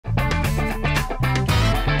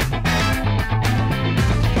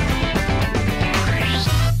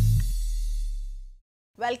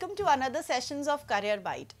Welcome to another sessions of Career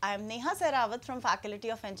Bite. I am Neha Sehrawat from Faculty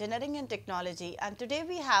of Engineering and Technology, and today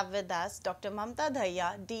we have with us Dr. Mamta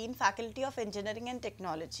Dahiya, Dean, Faculty of Engineering and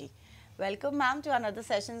Technology. Welcome ma'am to another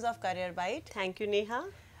sessions of Career Bite. Thank you Neha.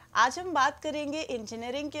 आज हम बात करेंगे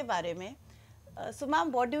engineering के बारे में. So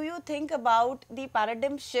ma'am, what do you think about the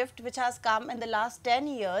paradigm shift which has come in the last 10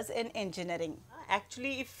 years in engineering?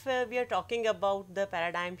 Actually, if we are talking about the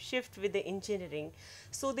paradigm shift with the engineering,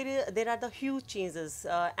 so there are the huge changes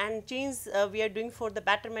and changes we are doing for the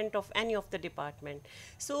betterment of any of the department.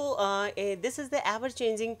 So this is the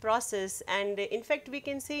ever-changing process, and in fact we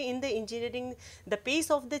can say in the engineering the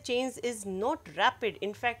pace of the change is not rapid.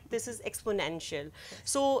 In fact, this is exponential.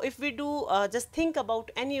 So if we do just think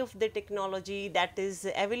about any of the technology that is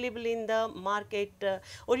available in the market,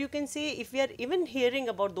 or you can say if we are even hearing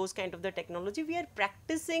about those kind of the technology, we are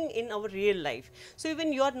practicing in our real life. So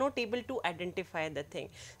even you are not able to identify the thing.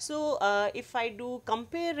 So if I do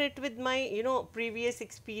compare it with my previous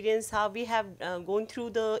experience, how we have gone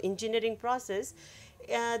through the engineering process,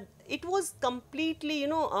 it was completely,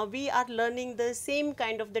 we are learning the same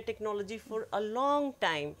kind of the technology for a long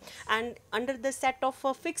time and under the set of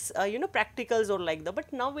fixed, practicals or like that.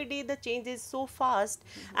 But nowadays the change is so fast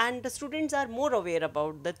and the students are more aware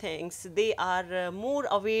about the things. They are more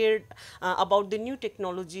aware about the new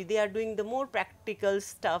technology. They are doing the more practical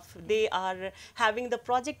stuff. They are having the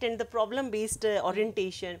project and the problem based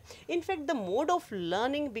orientation. In fact, the mode of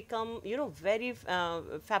learning become, very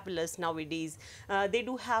fabulous nowadays. They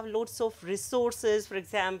do have loads of resources. For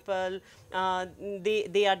example,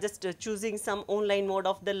 they are just choosing some online mode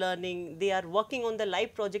of the learning. They are working on the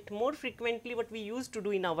live project more frequently what we used to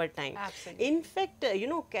do in our time. Absolutely. In fact,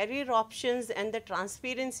 career options and the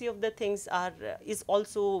transparency of the things is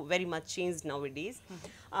also very much changed nowadays.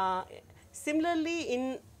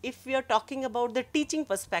 Similarly, if we are talking about the teaching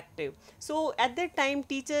perspective, so at that time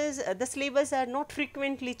teachers, the syllabus are not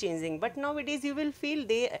frequently changing, but nowadays you will feel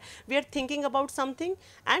we are thinking about something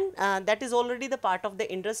and that is already the part of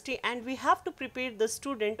the industry, and we have to prepare the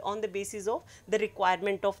student on the basis of the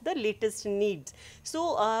requirement of the latest needs.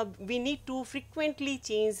 So we need to frequently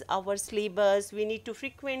change our syllabus. We need to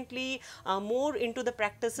frequently more into the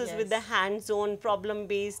practices with the hands-on,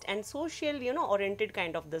 problem-based and social, oriented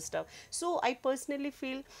kind of the stuff. So I personally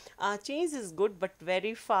feel change is good but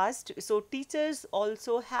very fast. So teachers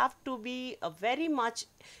also have to be very much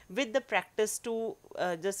with the practice to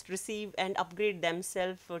just receive and upgrade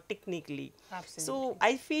themselves technically. Absolutely. So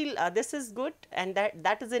I feel this is good, and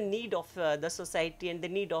that is a need of the society and the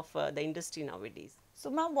need of the industry nowadays. So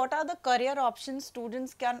ma'am, what are the career options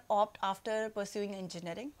students can opt after pursuing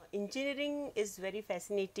engineering? Engineering is very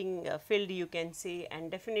fascinating field, you can say, and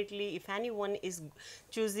definitely if anyone is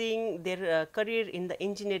choosing their career in the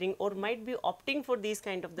engineering or might be opting for these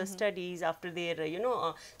kind of the studies after their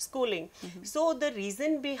schooling. So the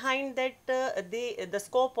reason behind that the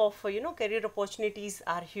scope of career opportunities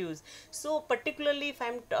are huge. So particularly if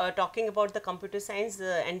I'm talking about the computer science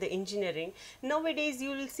and the engineering, nowadays you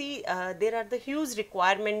will see there are the huge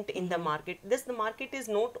requirement in the market. The market is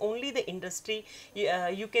not only the industry.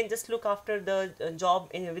 You can just look after the job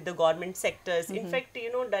with the government sectors. In fact,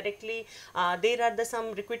 directly there are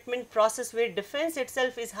some recruitment process where defense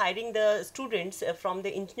itself is hiring the students from the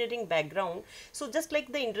engineering background. So just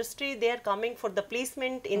like the industry, they are coming for the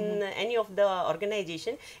placement in any of the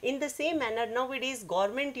organization. In the same manner, nowadays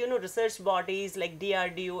government research bodies like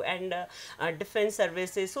DRDO and defense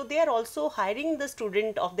services, so they are also hiring the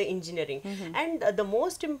student of the engineering. And the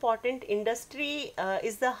most important, industry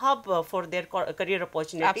is the hub for their career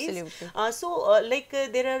opportunities. Absolutely.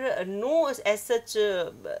 There are no as such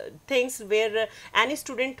things where any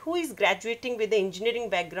student who is graduating with the engineering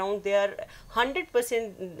background, they are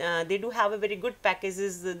 100%, they do have a very good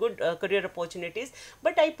packages, good career opportunities.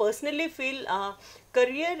 But I personally feel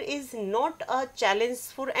career is not a challenge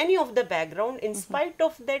for any of the background. In spite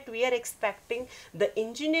of that, we are expecting the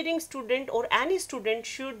engineering student or any student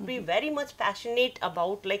should be very much passionate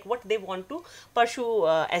about like what they want to pursue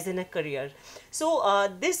as in a career. So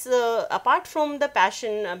this apart from the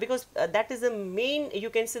passion, because that is the main, you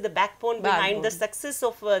can say, the backbone behind the success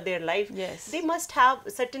of their life. Yes. They must have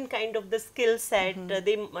certain kind of the skill set.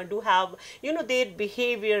 They do have their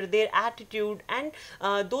behavior, their attitude, and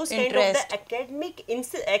those kind of the academic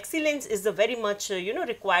excellence is very much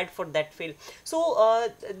required for that field. So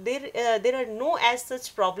there are no as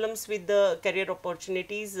such problems with the career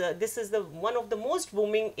opportunities. This is the one of the most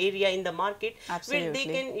booming area in the market. Absolutely. Where they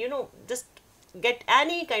can just get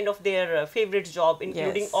any kind of their favorite job,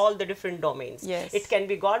 including all the different domains. It can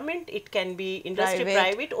be government, it can be industry,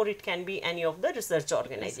 private, or it can be any of the research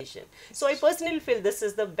organization. So I personally feel this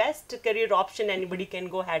is the best career option anybody can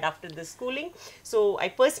go ahead after the schooling. So I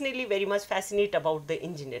personally very much fascinate about the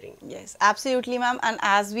engineering. Yes, absolutely, ma'am. And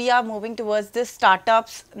as we are moving towards this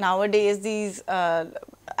startups nowadays, these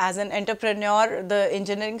as an entrepreneur, the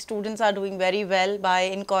engineering students are doing very well by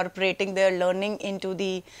incorporating their learning into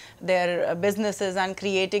their businesses and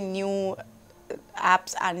creating new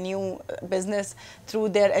apps and new business through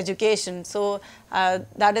their education. So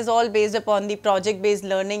that is all based upon the project based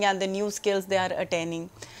learning and the new skills they are attaining.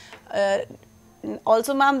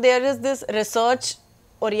 Also, ma'am, there is this research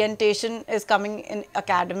orientation is coming in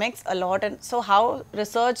academics a lot, and so how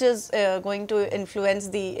research is going to influence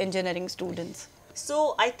the engineering students?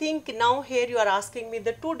 So I think now here you are asking me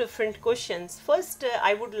the two different questions. First,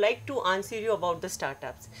 I would like to answer you about the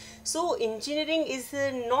startups. So engineering is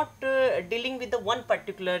not dealing with the one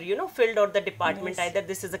particular field or the department. Either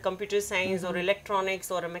this is a computer science or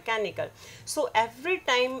electronics or a mechanical. So every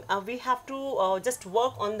time we have to just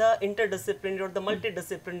work on the interdisciplinary or the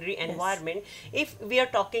multidisciplinary environment. If we are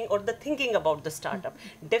talking or the thinking about the startup,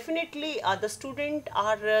 definitely the student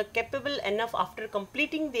are capable enough after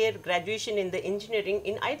completing their graduation in the engineering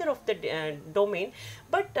in either of the domain,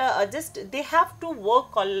 but just they have to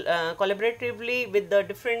work collaboratively with the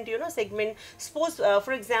different segment. Suppose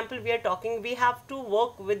for example we are talking, we have to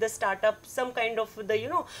work with the startup some kind of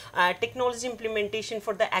the technology implementation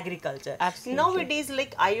for the agriculture. Absolutely. Nowadays,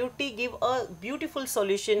 like IoT give a beautiful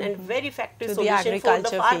solution and very effective solution for the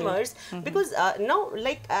farmers, because now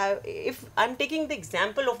like if I'm taking the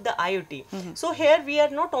example of the IoT, so here we are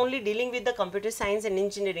not only dealing with the computer science and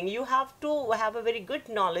engineering. You have to have a very good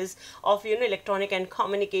knowledge of electronic and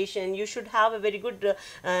communication. You should have a very good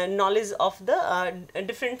knowledge of the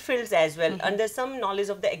different fields as well, and there's some knowledge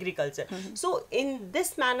of the agriculture. So in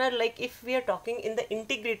this manner, like if we are talking in the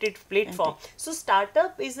integrated platform, so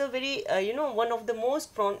startup is a very one of the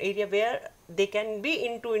most prone area where they can be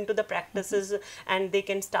into the practices and they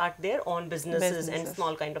can start their own businesses and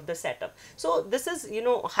small kind of the setup. So this is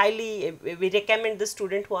highly we recommend the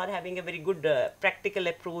student who are having a very good practical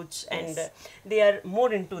approach and they are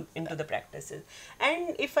more into the practices.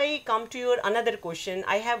 And if I come to your another question,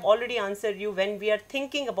 I have already answered you when we are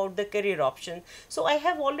thinking about the career option. So I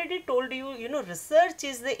have already told you, research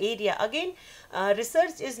is the area. Again,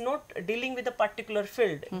 research is not dealing with a particular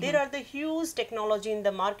field. There are the huge technology in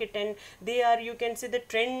the market, and they are, you can say, the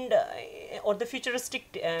trend or the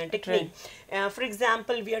futuristic technique. For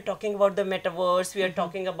example, we are talking about the metaverse, we are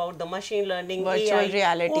talking about the machine learning, virtual AI,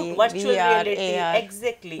 reality, virtual VR, reality, AR.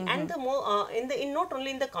 Exactly. And the more in not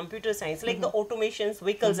only in the computer science, like the automations,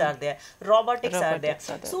 vehicles are there, robotics are there.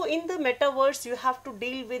 So in the metaverse, you have to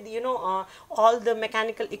deal with all the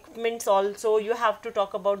mechanical equipments. Also, you have to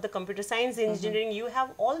talk about the computer science engineering. You have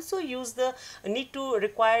also used the need to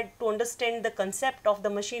required to understand the concept of the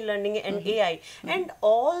machine learning and AI, and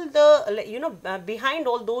all the behind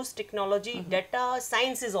all those technology, data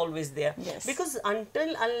science is always there. Because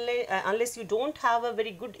unless you don't have a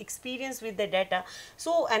very good experience with the data,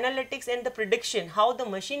 so analytics and the prediction how the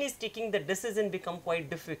machine is taking the decision become quite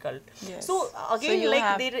difficult. So again, so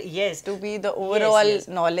like there to be the overall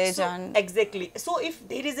knowledge. So, and exactly. So if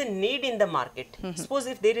there is a need in the market, suppose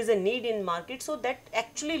if there is a need in market, so that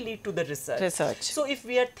actually lead to the research. So if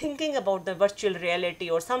we are thinking about the virtual reality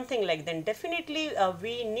or something like that, definitely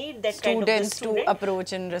we need that kind of the student to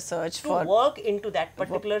approach in research to for work into that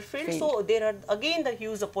particular field. So there are again the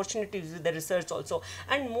huge opportunities with the research also.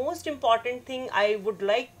 And most important thing I would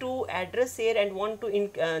like to address here and want to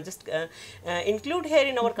include here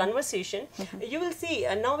in our conversation, you will see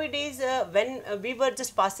nowadays when we were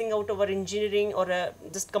just passing out our engineering or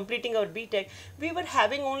just completing our BTech, we were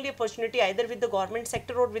having only opportunity either with the government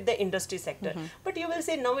sector or with the industry sector. But you will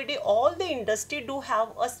say nowadays all the industry do have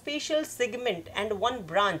a special segment and one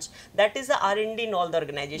branch, that is the R&D in all the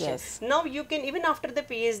organizations. Now you can, even after the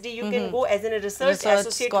PhD, you can go as a research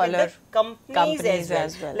associate scholar with the companies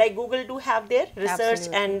as well. Like Google do have their research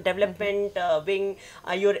and development wing,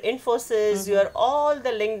 your Infosys, your all the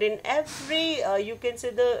LinkedIn, every you can say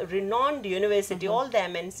the renowned university, all the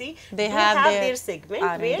MNC, they do have their segment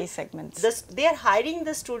where they are hiring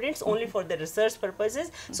the students only for the research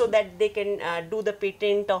purposes, so that they can do the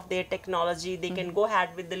patent of their technology, they can go ahead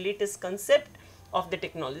with the latest concept of the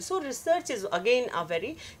technology. So research is again a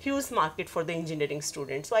very huge market for the engineering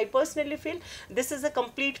students. So I personally feel this is a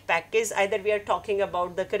complete package. Either we are talking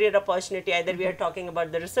about the career opportunity, either we are talking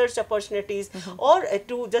about the research opportunities, or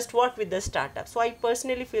to just work with the startup. So I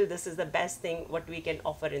personally feel this is the best thing what we can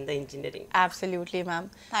offer in the engineering. Absolutely, ma'am.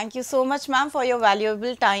 Thank you so much, ma'am, for your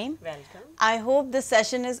valuable time. Welcome. I hope this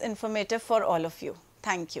session is informative for all of you.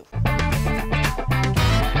 Thank you.